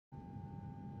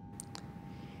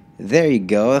There you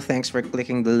go. Thanks for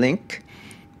clicking the link.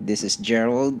 This is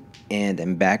Gerald, and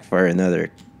I'm back for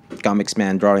another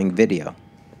Comicsman drawing video.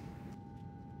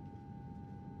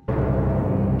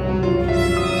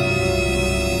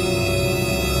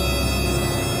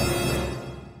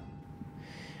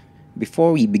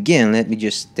 Before we begin, let me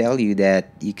just tell you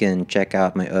that you can check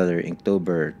out my other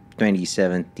Inktober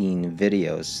 2017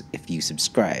 videos if you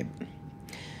subscribe.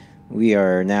 We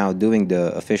are now doing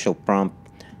the official prompt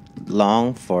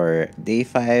long for day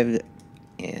 5,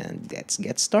 and let's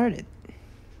get started.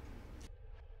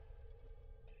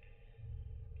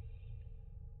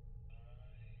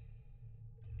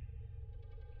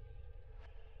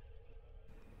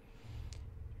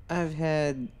 I've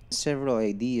had several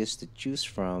ideas to choose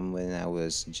from when I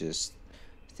was just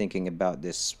thinking about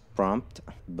this prompt,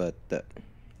 but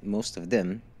most of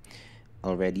them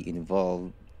already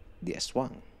involve the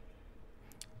Aswang.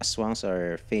 Aswangs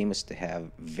are famous to have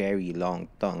very long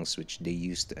tongues, which they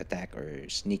use to attack or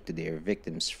sneak to their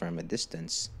victims from a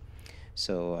distance.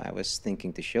 So I was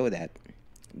thinking to show that,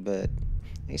 but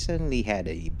I suddenly had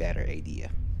a better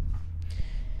idea.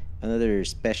 Another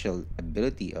special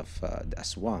ability of the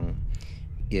Aswang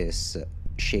is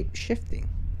shape shifting.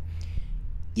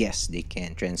 Yes, they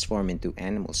can transform into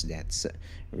animals that's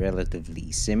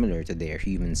relatively similar to their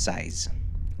human size,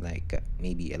 like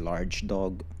maybe a large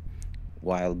dog,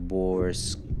 wild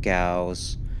boars,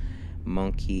 cows,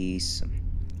 monkeys,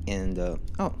 and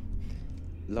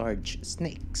large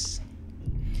snakes.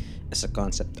 As a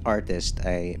concept artist,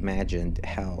 I imagined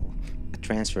how a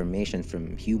transformation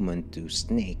from human to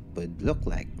snake would look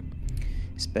like,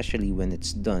 especially when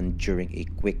it's done during a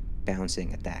quick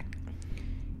pouncing attack.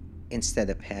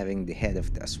 Instead of having the head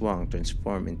of the aswang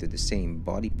transform into the same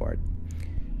body part,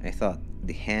 I thought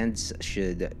the hands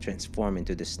should transform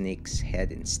into the snake's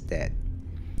head instead.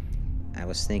 I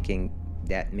was thinking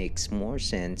that makes more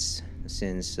sense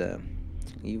since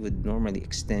you would normally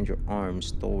extend your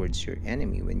arms towards your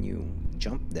enemy when you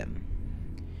jump them.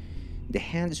 The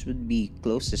hands would be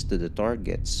closest to the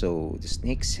target, so the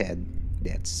snake's head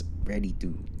that's ready to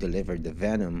deliver the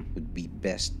venom would be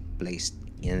best placed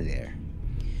in there.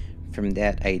 From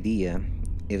that idea,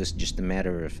 it was just a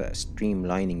matter of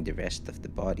streamlining the rest of the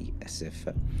body as if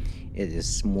it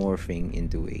is morphing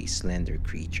into a slender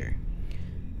creature.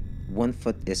 One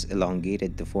foot is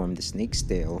elongated to form the snake's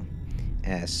tail,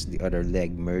 as the other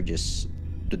leg merges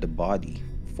to the body,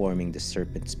 forming the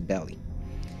serpent's belly.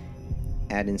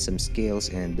 Add in some scales,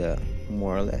 and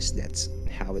more or less that's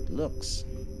how it looks.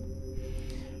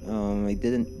 I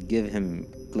didn't give him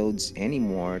clothes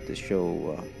anymore to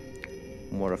show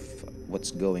more of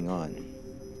what's going on.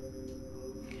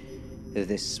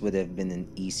 This would have been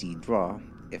an easy draw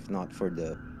if not for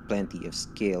the plenty of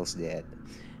scales that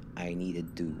I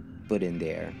needed to put in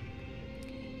there.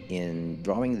 In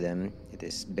drawing them, it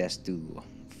is best to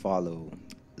follow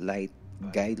light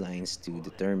guidelines to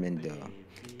determine the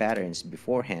patterns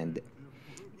beforehand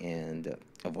and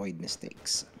avoid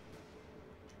mistakes.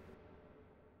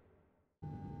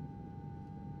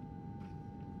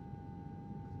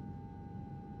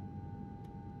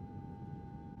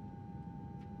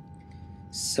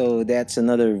 So that's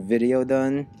another video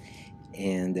done,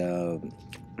 and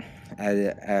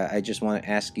I just want to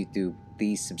ask you to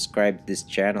please subscribe to this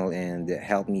channel and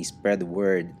help me spread the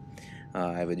word.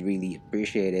 I would really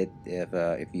appreciate it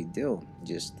if you do.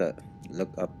 Just look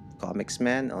up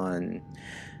Comicsman on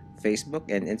Facebook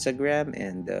and Instagram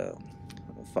and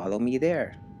follow me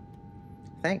there.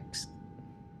 Thanks.